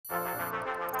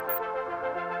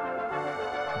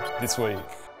This week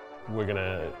we're going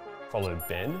to follow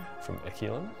Ben from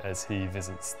Echion as he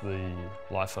visits the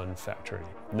LIFON factory.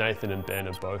 Nathan and Ben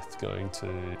are both going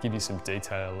to give you some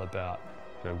detail about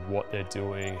what they're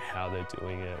doing, how they're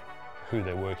doing it, who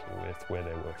they're working with, where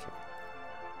they're working.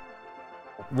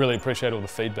 Really appreciate all the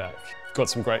feedback. Got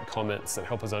some great comments that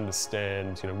help us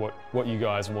understand what you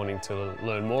guys are wanting to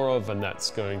learn more of, and that's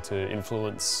going to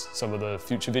influence some of the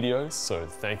future videos. So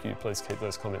thank you, please keep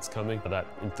those comments coming. That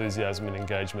enthusiasm and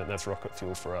engagement, that's rocket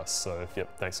fuel for us. So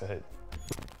yep, thanks a heap.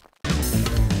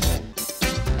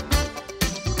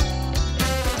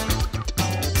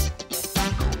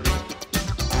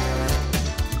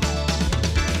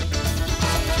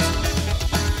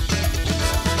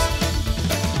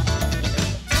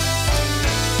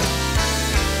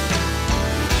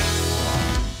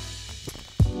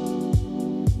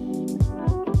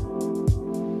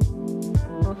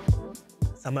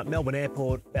 I'm at Melbourne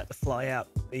Airport, about to fly out.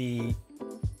 The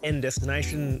end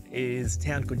destination is a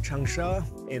town called Changsha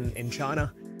in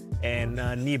China, and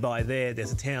nearby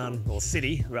there's a town, or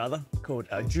city rather, called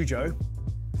Zhuzhou,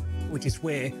 which is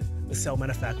where the cell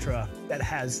manufacturer that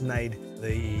has made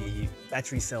the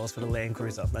battery cells for the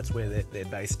Landcruiser, that's where they're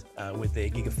based with their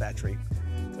gigafactory.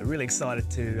 So really excited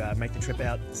to make the trip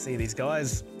out to see these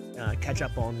guys, catch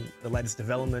up on the latest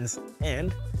developments,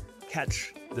 and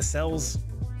catch the cells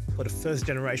for the first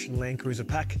generation Landcruiser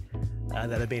pack that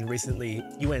have been recently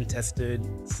UN tested,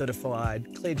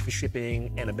 certified, cleared for shipping,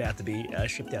 and about to be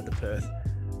shipped out to Perth.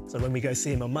 So when we go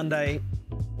see them on Monday,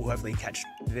 we'll hopefully catch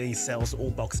these cells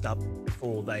all boxed up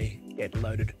before they get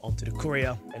loaded onto the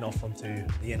courier and off onto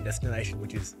the end destination,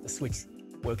 which is the Switch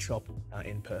workshop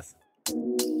in Perth.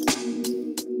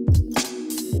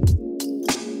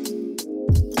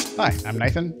 Hi, I'm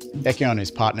Nathan. Echion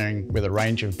is partnering with a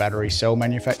range of battery cell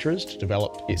manufacturers to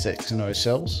develop its XNO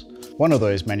cells. One of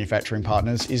those manufacturing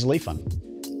partners is LIFON.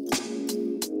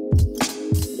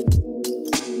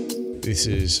 This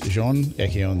is Jean,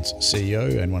 Echion's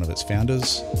CEO and one of its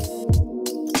founders.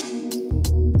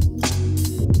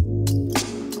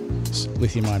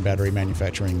 Lithium-ion battery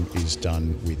manufacturing is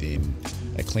done within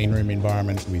a clean room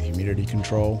environment with humidity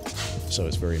control, so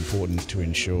it's very important to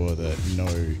ensure that no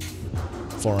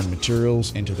foreign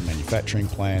materials enter the manufacturing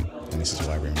plant, and this is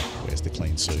why everyone wears the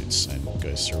clean suits and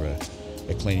goes through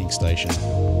a cleaning station.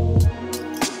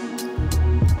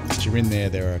 As you're in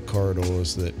there are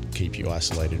corridors that keep you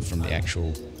isolated from the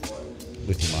actual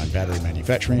lithium-ion battery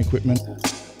manufacturing equipment.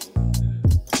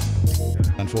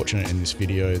 Unfortunate in this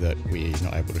video that we're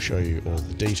not able to show you all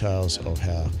the details of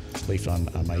how LIFON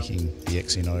are making the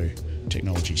XNO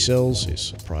technology cells.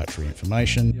 It's proprietary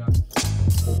information.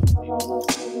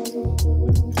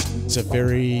 It's a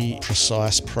very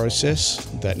precise process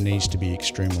that needs to be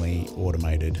extremely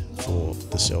automated for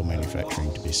the cell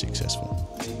manufacturing to be successful.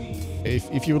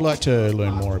 If you would like to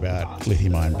learn more about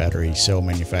lithium-ion battery cell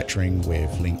manufacturing,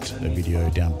 we've linked a video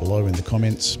down below in the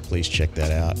comments. Please check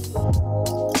that out.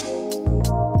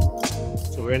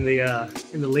 So we're in the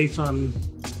LIFON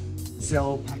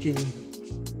cell packing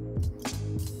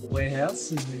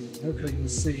warehouse, and hopefully you can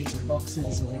see the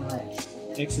boxes of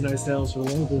XNO cells for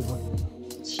the Landcruiser.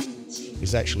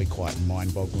 It's actually quite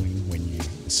mind-boggling when you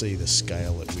see the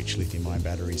scale at which lithium-ion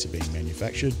batteries are being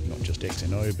manufactured, not just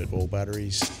XNO, but all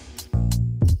batteries.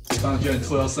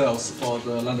 112 cells for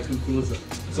the Landcruiser.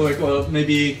 So we got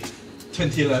maybe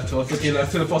 20 left or 30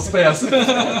 left for spares.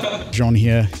 John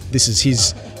here, this is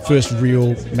his first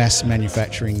real mass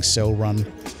manufacturing cell run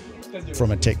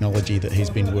from a technology that he's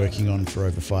been working on for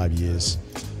over 5 years.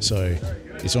 So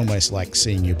it's almost like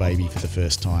seeing your baby for the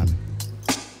first time.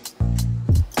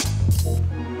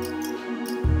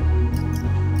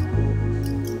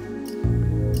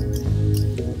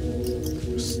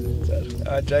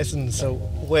 Jason, so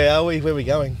where are we? Where are we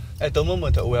going? At the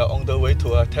moment, we are on the way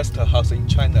to a test house in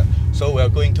China. So we are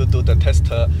going to do the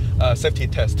safety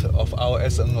test of our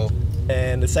XNO.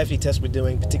 And the safety test we're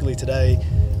doing, particularly today,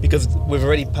 because we've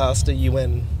already passed the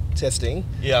UN testing.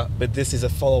 Yeah. But this is a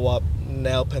follow-up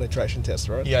nail penetration test,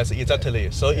 right? Yes, exactly.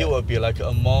 So it will be like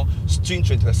a more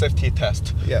stringent safety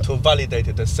test to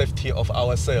validate the safety of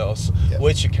our cells,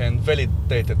 which can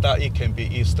validate that it can be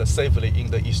used safely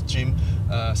in the extreme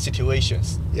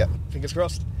situations. Yeah, fingers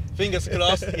crossed. Fingers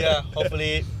crossed, yeah,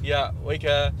 hopefully, yeah, we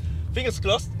can, fingers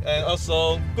crossed, and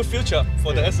also good future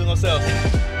for the XNO cells.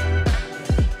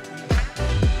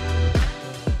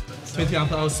 20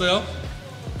 amp hour cell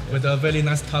with a very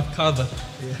nice top cover.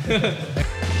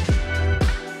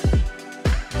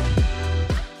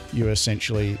 You're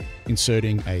essentially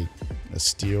inserting a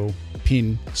steel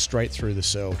pin straight through the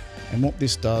cell And what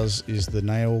this does is the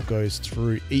nail goes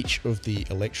through each of the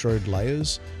electrode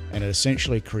layers, and it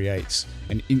essentially creates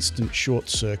an instant short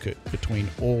circuit between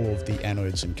all of the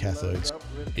anodes and cathodes.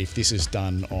 If this is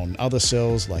done on other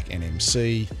cells like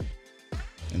NMC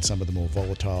and some of the more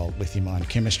volatile lithium-ion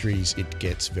chemistries, it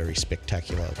gets very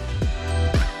spectacular.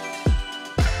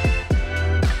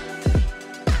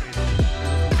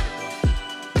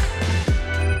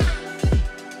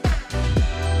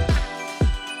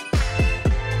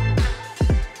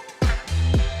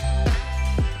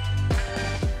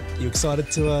 You excited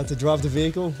to drive the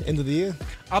vehicle end of the year?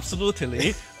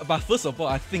 Absolutely. But first of all,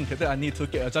 I think that I need to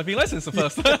get a driving license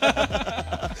first.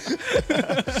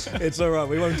 It's all right.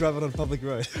 We won't drive it on public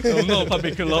road. Oh, no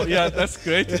public road. Yeah, that's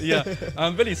great. Yeah,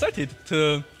 I'm very excited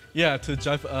to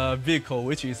drive a vehicle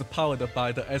which is powered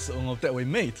by the XNO that we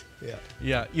made. Yeah.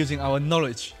 Yeah, using our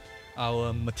knowledge,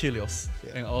 our materials,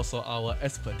 and also our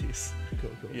expertise.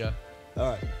 Cool. Yeah.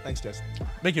 All right. Thanks, Jess.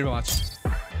 Thank you very much.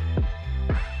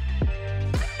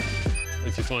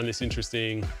 If you find this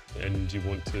interesting and you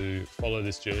want to follow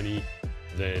this journey,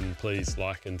 then please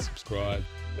like and subscribe.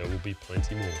 There will be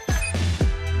plenty more.